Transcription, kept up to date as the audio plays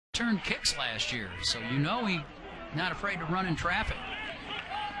return kicks last year, so you know he's not afraid to run in traffic.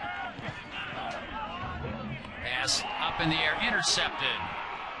 Pass up in the air, intercepted.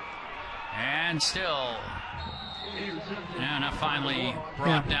 And still, finally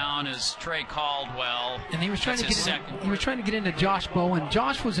brought down is Trey Caldwell. And he was trying to get into Josh Bowen.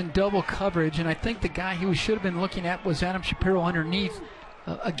 Josh was in double coverage, and I think the guy he should have been looking at was Adam Shapiro underneath,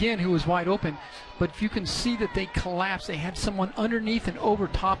 again, who was wide open. But if you can see that they collapsed, they had someone underneath and over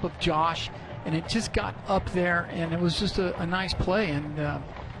top of Josh, and it just got up there, and it was just a nice play. And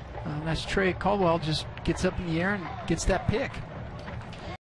that's Trey Caldwell just gets up in the air and gets that pick.